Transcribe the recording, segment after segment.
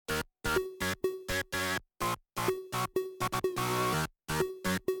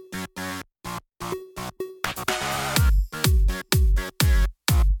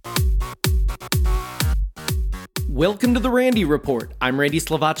Welcome to The Randy Report. I'm Randy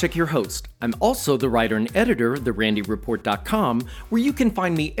Slavacek, your host. I'm also the writer and editor of therandyreport.com, where you can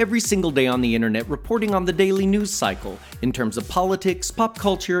find me every single day on the internet reporting on the daily news cycle in terms of politics, pop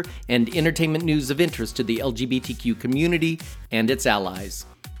culture, and entertainment news of interest to the LGBTQ community and its allies.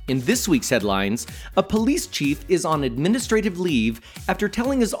 In this week's headlines, a police chief is on administrative leave after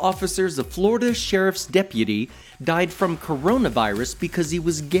telling his officers a Florida sheriff's deputy died from coronavirus because he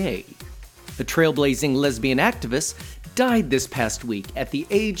was gay. A trailblazing lesbian activist died this past week at the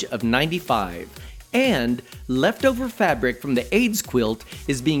age of 95. And leftover fabric from the AIDS quilt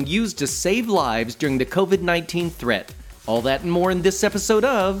is being used to save lives during the COVID-19 threat. All that and more in this episode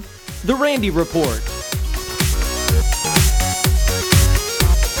of The Randy Report.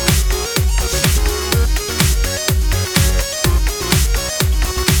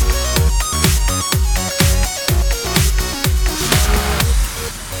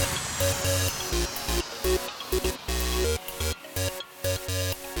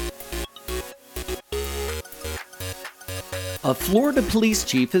 A Florida police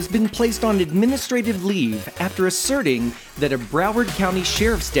chief has been placed on administrative leave after asserting that a Broward County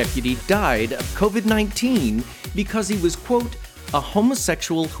Sheriff's deputy died of COVID-19 because he was, quote, a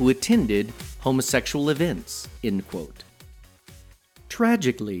homosexual who attended homosexual events, end quote.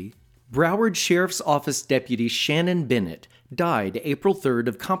 Tragically, Broward Sheriff's Office Deputy Shannon Bennett died April 3rd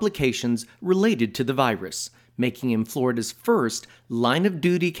of complications related to the virus, making him Florida's first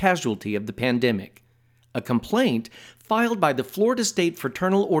line-of-duty casualty of the pandemic. A complaint filed by the Florida State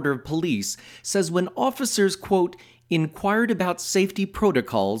Fraternal Order of Police says when officers, quote, inquired about safety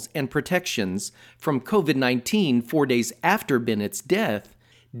protocols and protections from COVID-19 4 days after Bennett's death,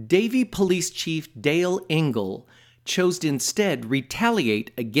 Davie Police Chief Dale Engel chose to instead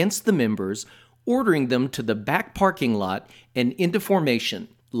retaliate against the members, ordering them to the back parking lot and into formation,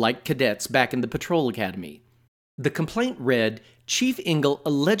 like cadets back in the patrol academy. The complaint read, Chief Engel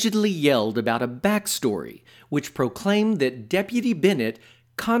allegedly yelled about a backstory, which proclaimed that Deputy Bennett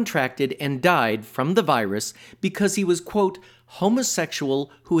contracted and died from the virus because he was, quote,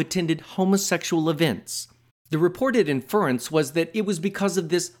 homosexual who attended homosexual events. The reported inference was that it was because of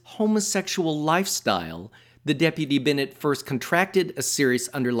this homosexual lifestyle the Deputy Bennett first contracted a serious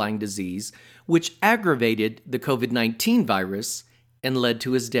underlying disease, which aggravated the COVID-19 virus and led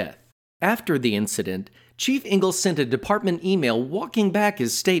to his death. After the incident, Chief Engel sent a department email walking back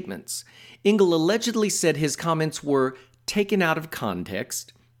his statements. Engel allegedly said his comments were taken out of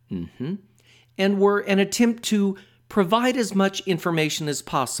context, and were an attempt to provide as much information as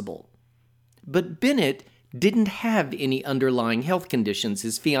possible. But Bennett didn't have any underlying health conditions,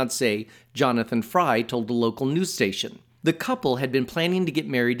 his fiancée, Jonathan Fry, told the local news station. The couple had been planning to get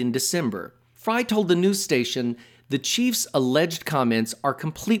married in December. Fry told the news station the chief's alleged comments are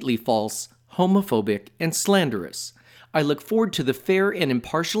completely false, homophobic, and slanderous. I look forward to the fair and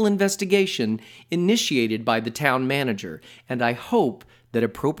impartial investigation initiated by the town manager, and I hope that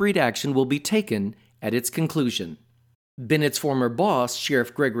appropriate action will be taken at its conclusion. Bennett's former boss,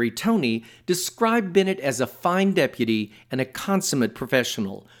 Sheriff Gregory Toney, described Bennett as a fine deputy and a consummate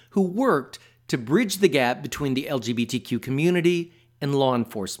professional who worked to bridge the gap between the LGBTQ community and law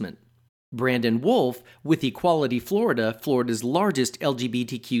enforcement. Brandon Wolf, with Equality Florida, Florida's largest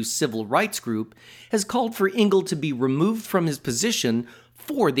LGBTQ civil rights group, has called for Engel to be removed from his position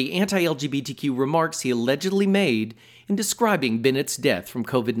for the anti-LGBTQ remarks he allegedly made in describing Bennett's death from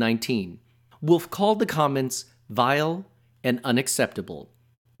COVID-19. Wolf called the comments vile and unacceptable.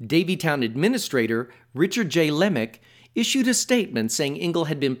 Davietown Administrator Richard J. Lemick issued a statement saying Engel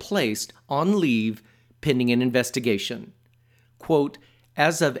had been placed on leave pending an investigation. Quote,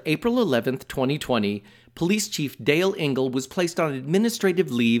 as of April 11, 2020, Police Chief Dale Engel was placed on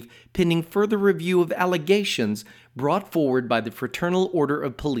administrative leave pending further review of allegations brought forward by the Fraternal Order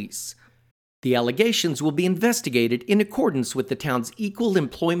of Police. The allegations will be investigated in accordance with the town's Equal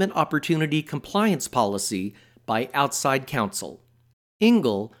Employment Opportunity Compliance Policy by outside counsel.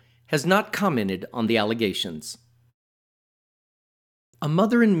 Engel has not commented on the allegations. A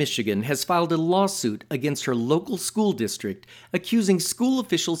mother in Michigan has filed a lawsuit against her local school district accusing school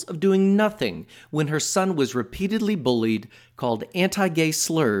officials of doing nothing when her son was repeatedly bullied, called anti-gay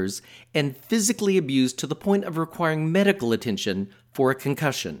slurs, and physically abused to the point of requiring medical attention for a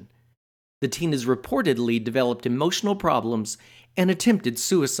concussion. The teen has reportedly developed emotional problems and attempted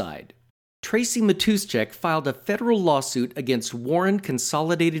suicide. Tracy Matuszek filed a federal lawsuit against Warren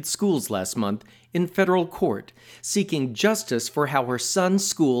Consolidated Schools last month in federal court, seeking justice for how her son's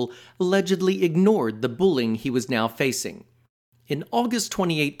school allegedly ignored the bullying he was now facing. In August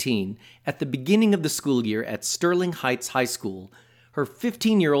 2018, at the beginning of the school year at Sterling Heights High School, her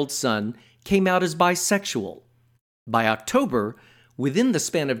 15-year-old son came out as bisexual. By October, within the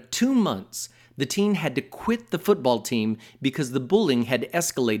span of 2 months, the teen had to quit the football team because the bullying had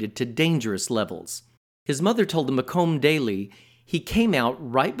escalated to dangerous levels. His mother told the Macomb Daily he came out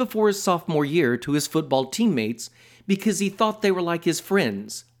right before his sophomore year to his football teammates because he thought they were like his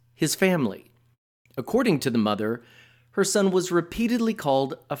friends, his family. According to the mother, her son was repeatedly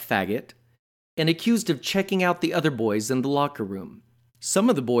called a faggot and accused of checking out the other boys in the locker room. Some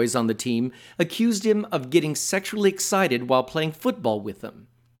of the boys on the team accused him of getting sexually excited while playing football with them.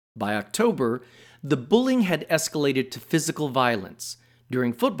 By October, the bullying had escalated to physical violence.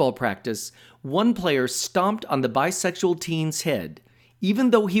 During football practice, one player stomped on the bisexual teen's head. Even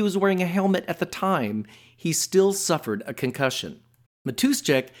though he was wearing a helmet at the time, he still suffered a concussion.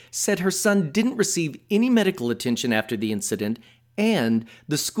 Matuszek said her son didn't receive any medical attention after the incident, and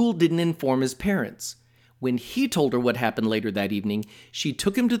the school didn't inform his parents. When he told her what happened later that evening, she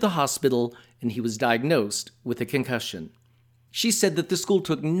took him to the hospital and he was diagnosed with a concussion. She said that the school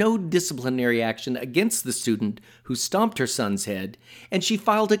took no disciplinary action against the student who stomped her son's head, and she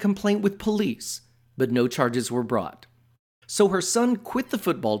filed a complaint with police, but no charges were brought. So her son quit the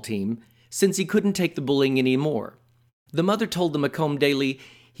football team since he couldn't take the bullying anymore. The mother told the Macomb Daily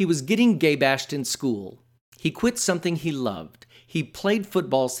he was getting gay-bashed in school. He quit something he loved. He played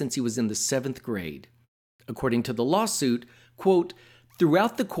football since he was in the 7th grade. According to the lawsuit, quote,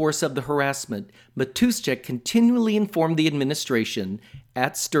 throughout the course of the harassment, Matuszek continually informed the administration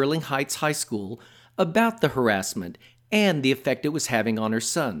at Sterling Heights High School about the harassment and the effect it was having on her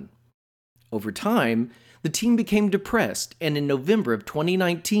son. Over time, the teen became depressed, and in November of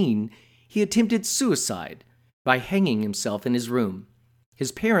 2019, he attempted suicide by hanging himself in his room.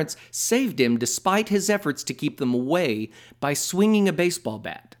 His parents saved him despite his efforts to keep them away by swinging a baseball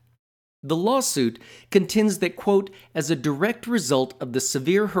bat. The lawsuit contends that, quote, as a direct result of the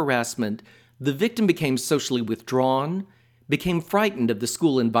severe harassment, the victim became socially withdrawn, became frightened of the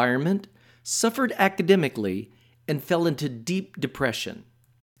school environment, suffered academically, and fell into deep depression.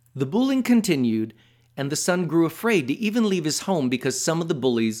 The bullying continued, and the son grew afraid to even leave his home because some of the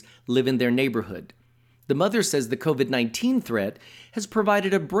bullies live in their neighborhood. The mother says the COVID-19 threat has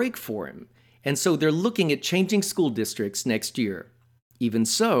provided a break for him, and so they're looking at changing school districts next year. Even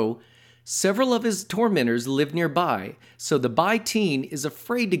so, several of his tormentors live nearby, so the bi teen is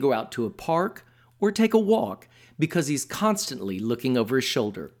afraid to go out to a park or take a walk because he's constantly looking over his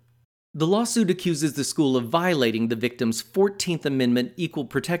shoulder. The lawsuit accuses the school of violating the victim's 14th Amendment equal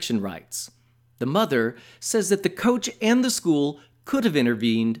protection rights. The mother says that the coach and the school could have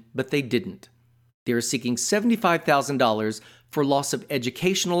intervened, but they didn't. They are seeking $75,000 for loss of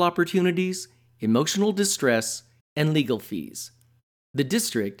educational opportunities, emotional distress, and legal fees. The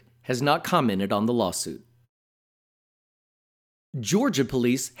district has not commented on the lawsuit. Georgia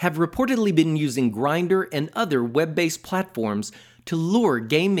police have reportedly been using Grindr and other web-based platforms to lure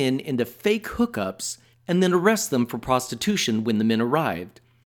gay men into fake hookups and then arrest them for prostitution when the men arrived.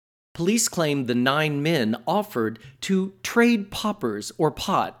 Police claim the 9 men offered to trade poppers or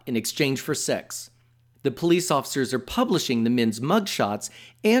pot in exchange for sex. The police officers are publishing the men's mugshots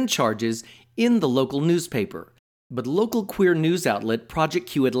and charges in the local newspaper. But local queer news outlet Project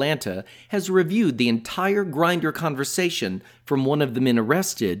Q Atlanta has reviewed the entire Grindr conversation from one of the men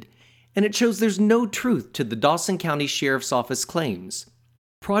arrested, and it shows there's no truth to the Dawson County Sheriff's Office claims.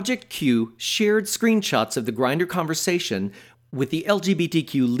 Project Q shared screenshots of the Grindr conversation with the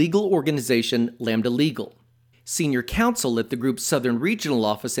LGBTQ legal organization Lambda Legal. Senior counsel at the group's Southern Regional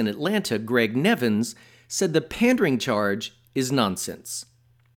Office in Atlanta, Greg Nevins, said the pandering charge is nonsense.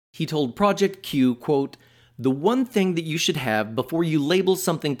 He told Project Q, quote, the one thing that you should have before you label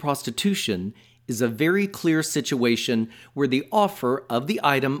something prostitution is a very clear situation where the offer of the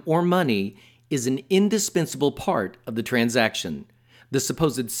item or money is an indispensable part of the transaction. The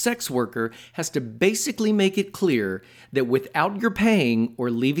supposed sex worker has to basically make it clear that without your paying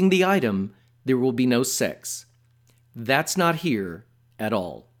or leaving the item, there will be no sex. That's not here at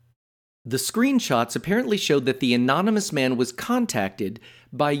all. The screenshots apparently showed that the anonymous man was contacted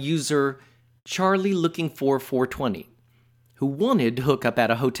by user Charlie Looking for 420, who wanted to hook up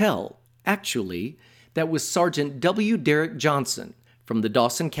at a hotel. Actually, that was Sergeant W. Derek Johnson from the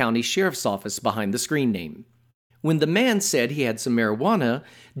Dawson County Sheriff's Office behind the screen name. When the man said he had some marijuana,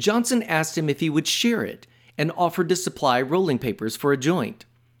 Johnson asked him if he would share it and offered to supply rolling papers for a joint.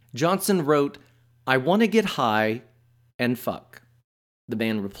 Johnson wrote, I want to get high and fuck. The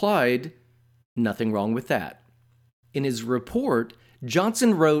man replied, nothing wrong with that. In his report,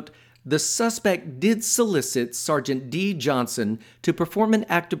 Johnson wrote, the suspect did solicit Sergeant D. Johnson to perform an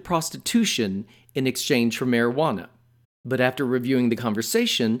act of prostitution in exchange for marijuana. But after reviewing the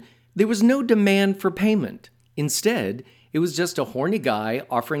conversation, there was no demand for payment. Instead, it was just a horny guy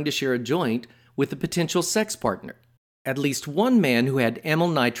offering to share a joint with a potential sex partner. At least one man who had amyl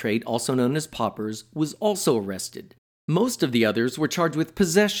nitrate, also known as poppers, was also arrested. Most of the others were charged with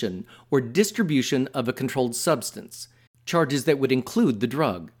possession or distribution of a controlled substance, charges that would include the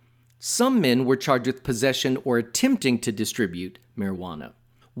drug. Some men were charged with possession or attempting to distribute marijuana.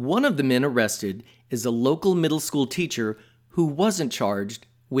 One of the men arrested is a local middle school teacher who wasn't charged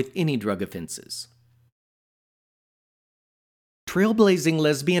with any drug offenses. Trailblazing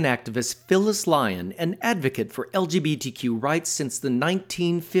lesbian activist Phyllis Lyon, an advocate for LGBTQ rights since the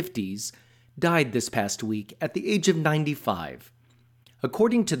 1950s, died this past week at the age of 95.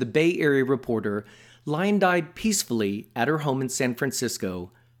 According to the Bay Area Reporter, Lyon died peacefully at her home in San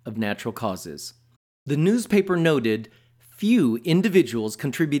Francisco of natural causes. The newspaper noted, few individuals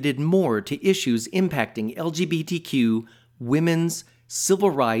contributed more to issues impacting LGBTQ, women's,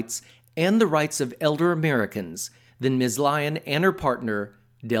 civil rights, and the rights of elder Americans than Ms. Lyon and her partner,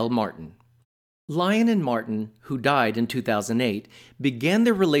 Del Martin. Lyon and Martin, who died in 2008, began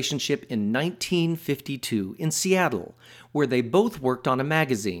their relationship in 1952 in Seattle, where they both worked on a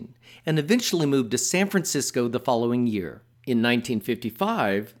magazine, and eventually moved to San Francisco the following year. In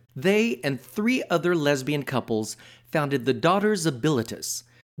 1955, they and 3 other lesbian couples founded the Daughters Abilitas,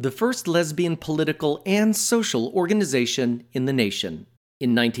 the first lesbian political and social organization in the nation.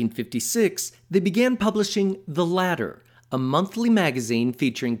 In 1956, they began publishing The Ladder, a monthly magazine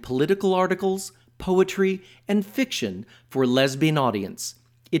featuring political articles, poetry, and fiction for a lesbian audience.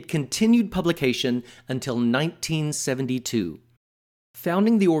 It continued publication until 1972.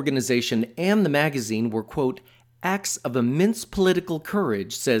 Founding the organization and the magazine were, quote, acts of immense political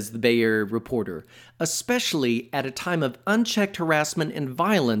courage, says the Bay Area Reporter, especially at a time of unchecked harassment and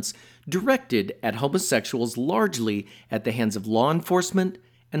violence directed at homosexuals largely at the hands of law enforcement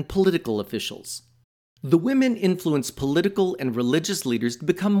and political officials. The women influenced political and religious leaders to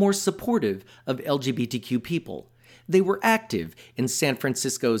become more supportive of LGBTQ people. They were active in San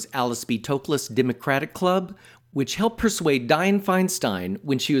Francisco's Alice B. Toklas Democratic Club, which helped persuade Dianne Feinstein,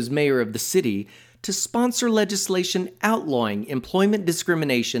 when she was mayor of the city, to sponsor legislation outlawing employment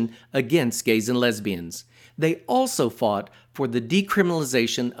discrimination against gays and lesbians. They also fought for the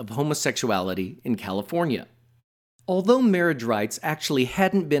decriminalization of homosexuality in California. Although marriage rights actually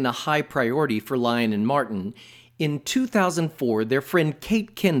hadn't been a high priority for Lyon and Martin, in 2004, their friend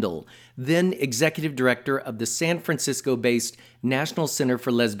Kate Kendall, then executive director of the San Francisco-based National Center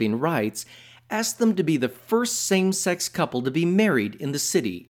for Lesbian Rights, asked them to be the first same-sex couple to be married in the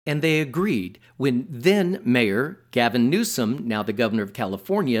city, and they agreed when then-Mayor Gavin Newsom, now the governor of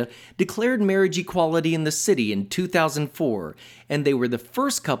California, declared marriage equality in the city in 2004, and they were the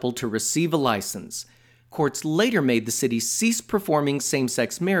first couple to receive a license. Courts later made the city cease performing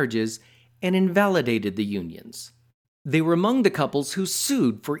same-sex marriages and invalidated the unions. They were among the couples who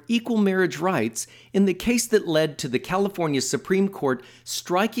sued for equal marriage rights in the case that led to the California Supreme Court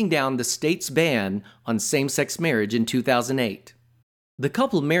striking down the state's ban on same-sex marriage in 2008. The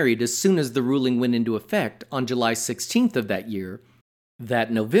couple married as soon as the ruling went into effect on July 16th of that year.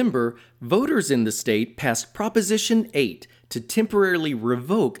 That November, voters in the state passed Proposition 8 to temporarily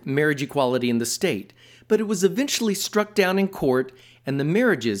revoke marriage equality in the state, but it was eventually struck down in court, and the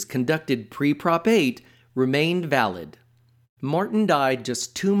marriages conducted pre-Prop 8 remained valid. Martin died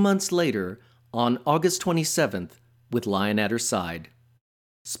just 2 months later, on August 27th, with Lyon at her side.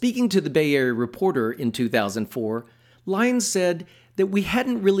 Speaking to the Bay Area Reporter in 2004, Lyon said that we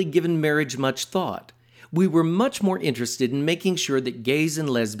hadn't really given marriage much thought. We were much more interested in making sure that gays and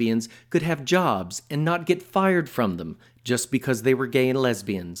lesbians could have jobs and not get fired from them just because they were gay and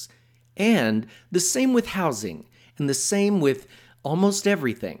lesbians. And the same with housing, and the same with almost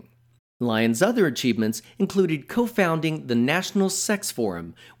everything. Lyon's other achievements included co-founding the National Sex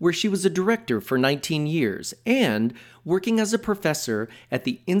Forum, where she was a director for 19 years, and working as a professor at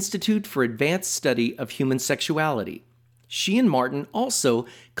the Institute for Advanced Study of Human Sexuality. She and Martin also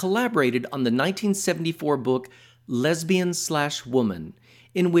collaborated on the 1974 book Lesbian/Woman,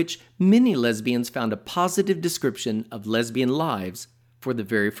 in which many lesbians found a positive description of lesbian lives for the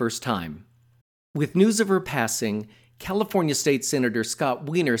very first time. With news of her passing, California State Senator Scott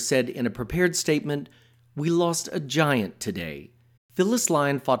Wiener said in a prepared statement, "We lost a giant today. Phyllis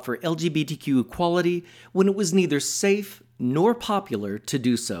Lyon fought for LGBTQ equality when it was neither safe nor popular to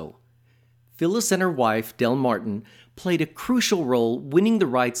do so." Phyllis and her wife, Del Martin, played a crucial role winning the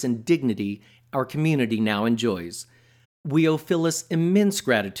rights and dignity our community now enjoys. We owe Phyllis immense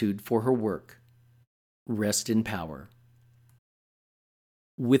gratitude for her work. Rest in power.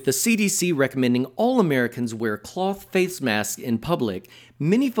 With the CDC recommending all Americans wear cloth face masks in public,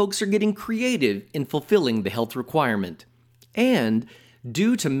 many folks are getting creative in fulfilling the health requirement. And,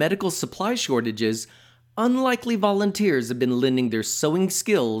 due to medical supply shortages, unlikely volunteers have been lending their sewing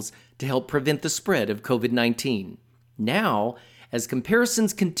skills to help prevent the spread of COVID-19. Now, as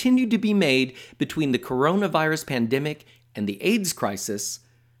comparisons continue to be made between the coronavirus pandemic and the AIDS crisis,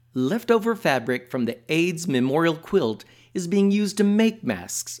 leftover fabric from the AIDS memorial quilt is being used to make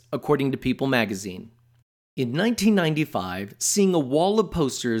masks, according to People magazine. In 1995, seeing a wall of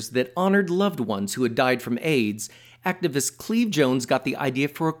posters that honored loved ones who had died from AIDS, activist Cleve Jones got the idea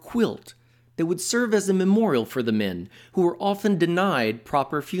for a quilt that would serve as a memorial for the men who were often denied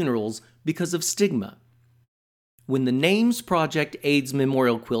proper funerals because of stigma. When the Names Project AIDS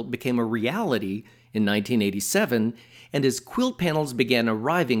Memorial Quilt became a reality in 1987, and as quilt panels began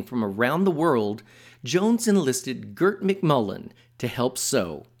arriving from around the world, Jones enlisted Gert McMullen to help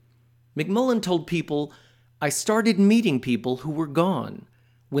sew. McMullen told People, "I started meeting people who were gone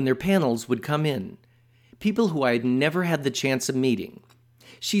when their panels would come in, people who I had never had the chance of meeting."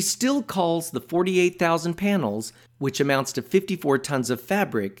 She still calls the 48,000 panels, which amounts to 54 tons of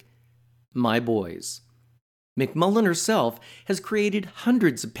fabric, "my boys." McMullen herself has created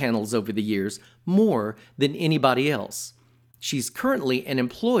hundreds of panels over the years, more than anybody else. She's currently an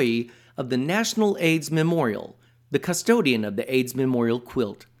employee of the National AIDS Memorial, the custodian of the AIDS Memorial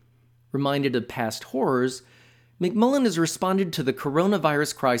quilt. Reminded of past horrors, McMullen has responded to the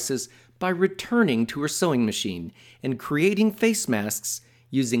coronavirus crisis by returning to her sewing machine and creating face masks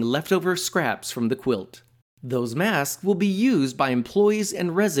using leftover scraps from the quilt. Those masks will be used by employees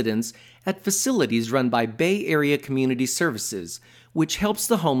and residents at facilities run by Bay Area Community Services, which helps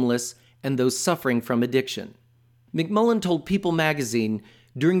the homeless and those suffering from addiction. McMullen told People magazine,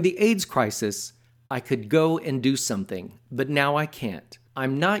 "During the AIDS crisis, I could go and do something, but now I can't.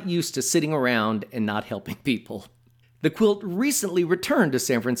 I'm not used to sitting around and not helping people." The quilt recently returned to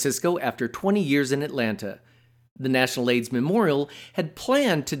San Francisco after 20 years in Atlanta. The National AIDS Memorial had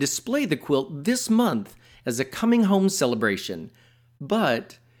planned to display the quilt this month as a coming home celebration,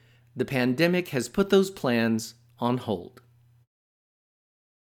 but the pandemic has put those plans on hold.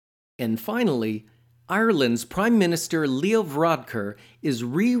 And finally, Ireland's Prime Minister Leo Varadkar is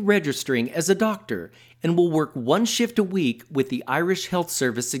re-registering as a doctor and will work one shift a week with the Irish Health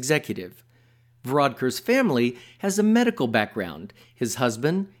Service executive. Varadkar's family has a medical background. His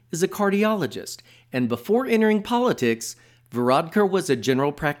husband is a cardiologist, and before entering politics, Varadkar was a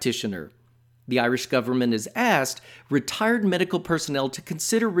general practitioner. The Irish government has asked retired medical personnel to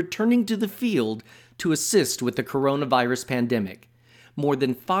consider returning to the field to assist with the coronavirus pandemic. More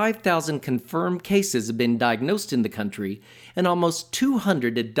than 5,000 confirmed cases have been diagnosed in the country, and almost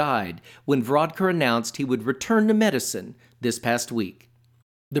 200 had died when Varadkar announced he would return to medicine this past week.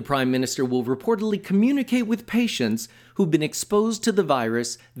 The Prime Minister will reportedly communicate with patients who've been exposed to the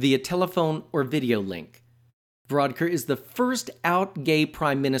virus via telephone or video link. Varadkar is the first out gay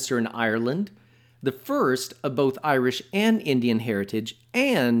Prime Minister in Ireland, the first of both Irish and Indian heritage,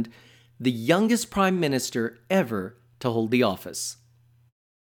 and the youngest Prime Minister ever to hold the office.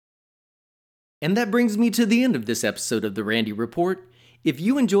 And that brings me to the end of this episode of The Randy Report. If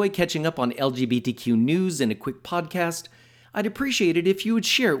you enjoy catching up on LGBTQ news in a quick podcast, I'd appreciate it if you would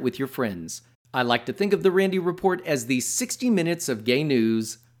share it with your friends. I like to think of The Randy Report as the 60 minutes of gay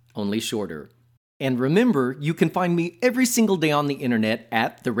news, only shorter. And remember, you can find me every single day on the internet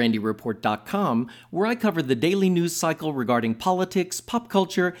at therandyreport.com, where I cover the daily news cycle regarding politics, pop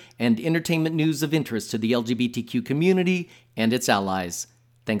culture, and entertainment news of interest to the LGBTQ community and its allies.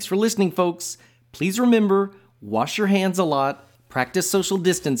 Thanks for listening, folks. Please remember, wash your hands a lot, practice social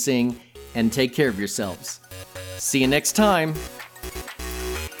distancing, and take care of yourselves. See you next time.